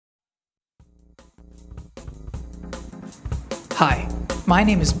Hi, my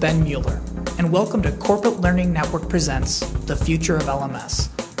name is Ben Mueller, and welcome to Corporate Learning Network Presents The Future of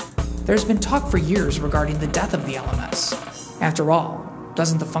LMS. There's been talk for years regarding the death of the LMS. After all,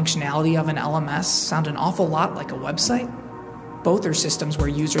 doesn't the functionality of an LMS sound an awful lot like a website? Both are systems where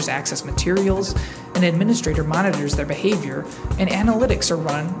users access materials, an administrator monitors their behavior, and analytics are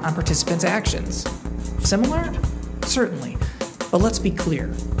run on participants' actions. Similar? Certainly. But let's be clear,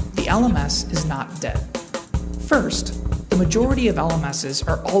 the LMS is not dead. First, the majority of LMSs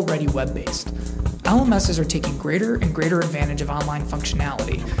are already web-based. LMSs are taking greater and greater advantage of online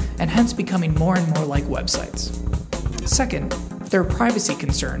functionality, and hence becoming more and more like websites. Second, there are privacy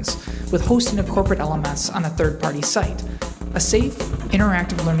concerns with hosting a corporate LMS on a third-party site. A safe,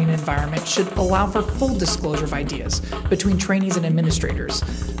 interactive learning environment should allow for full disclosure of ideas between trainees and administrators,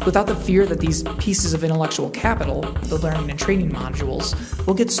 without the fear that these pieces of intellectual capital, the learning and training modules,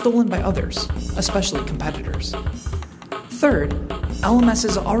 will get stolen by others, especially competitors. Third,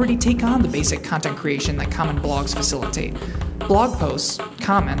 LMSs already take on the basic content creation that common blogs facilitate. Blog posts,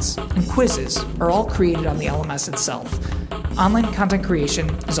 comments, and quizzes are all created on the LMS itself. Online content creation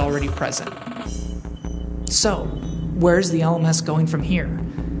is already present. So, where's the LMS going from here?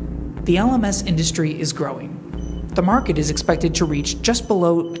 The LMS industry is growing. The market is expected to reach just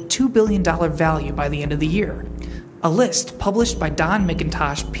below a $2 billion value by the end of the year. A list published by Don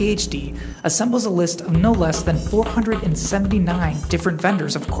McIntosh, PhD, assembles a list of no less than 479 different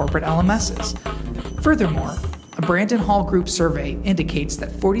vendors of corporate LMSs. Furthermore, a Brandon Hall Group survey indicates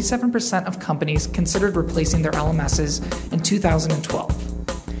that 47% of companies considered replacing their LMSs in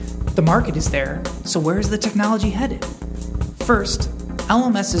 2012. The market is there, so where is the technology headed? First,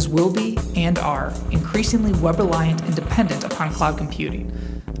 LMSs will be and are increasingly web-reliant and dependent upon cloud computing.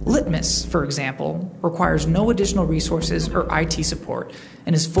 Litmus, for example, requires no additional resources or IT support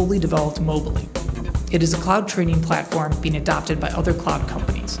and is fully developed mobily. It is a cloud training platform being adopted by other cloud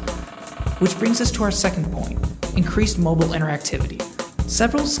companies. Which brings us to our second point, increased mobile interactivity.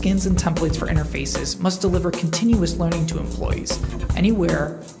 Several skins and templates for interfaces must deliver continuous learning to employees,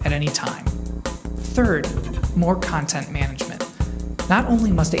 anywhere, at any time. Third, more content management. Not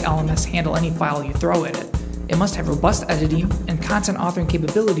only must a LMS handle any file you throw at it, it must have robust editing and content authoring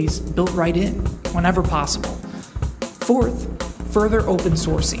capabilities built right in, whenever possible. Fourth, further open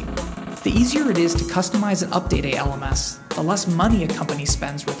sourcing. The easier it is to customize and update a LMS, the less money a company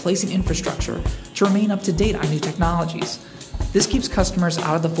spends replacing infrastructure to remain up to date on new technologies. This keeps customers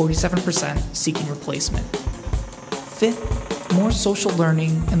out of the 47% seeking replacement. Fifth, more social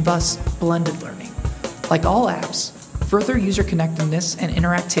learning and thus blended learning. Like all apps, further user connectedness and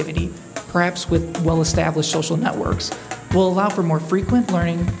interactivity, perhaps with well-established social networks, will allow for more frequent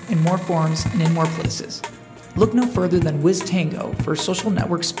learning in more forms and in more places. Look no further than WizTango for a social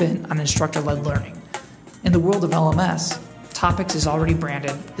network spin on instructor-led learning. In the world of LMS, Topics is already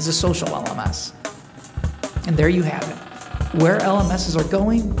branded as a social LMS. And there you have it, where LMSs are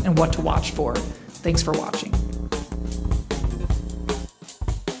going and what to watch for. Thanks for watching.